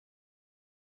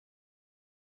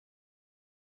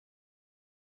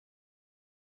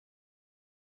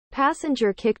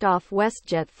Passenger kicked off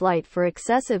WestJet flight for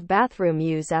excessive bathroom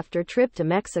use after trip to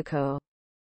Mexico.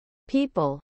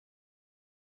 People.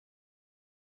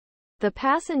 The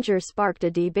passenger sparked a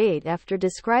debate after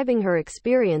describing her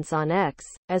experience on X,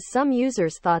 as some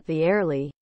users thought the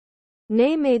airline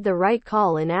made the right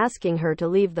call in asking her to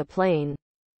leave the plane.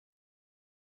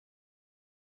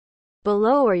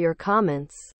 Below are your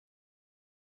comments.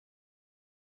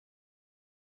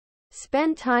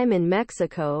 Spend time in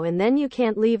Mexico and then you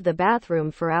can't leave the bathroom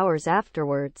for hours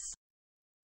afterwards.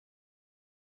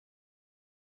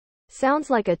 Sounds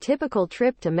like a typical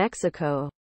trip to Mexico.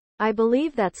 I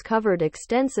believe that's covered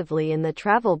extensively in the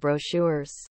travel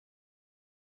brochures.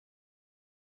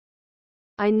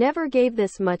 I never gave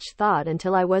this much thought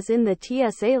until I was in the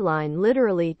TSA line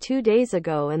literally 2 days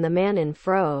ago and the man in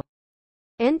front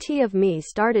of me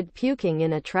started puking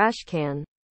in a trash can.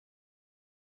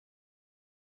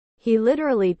 He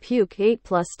literally puked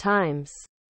 8+ times.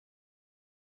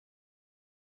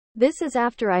 This is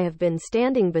after I have been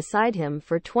standing beside him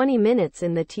for 20 minutes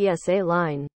in the TSA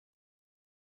line.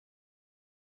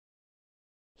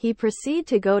 He proceeded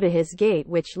to go to his gate,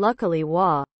 which luckily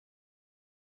was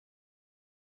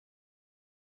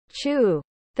Chew.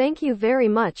 Thank you very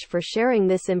much for sharing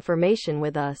this information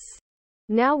with us.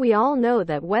 Now we all know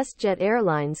that WestJet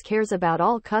Airlines cares about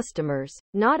all customers,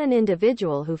 not an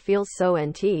individual who feels so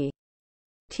entitled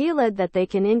that they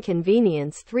can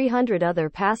inconvenience 300 other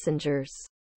passengers.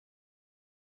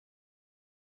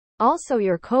 Also,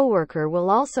 your coworker will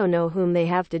also know whom they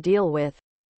have to deal with.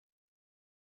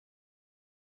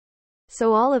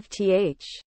 So all of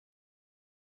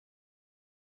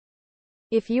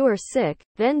If you are sick,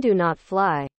 then do not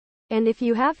fly. And if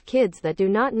you have kids that do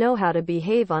not know how to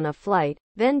behave on a flight,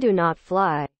 then do not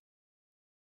fly.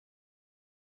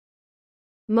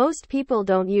 Most people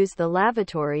don't use the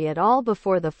lavatory at all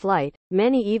before the flight,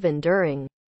 many even during.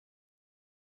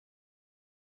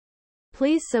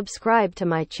 Please subscribe to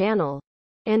my channel.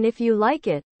 And if you like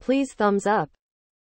it, please thumbs up.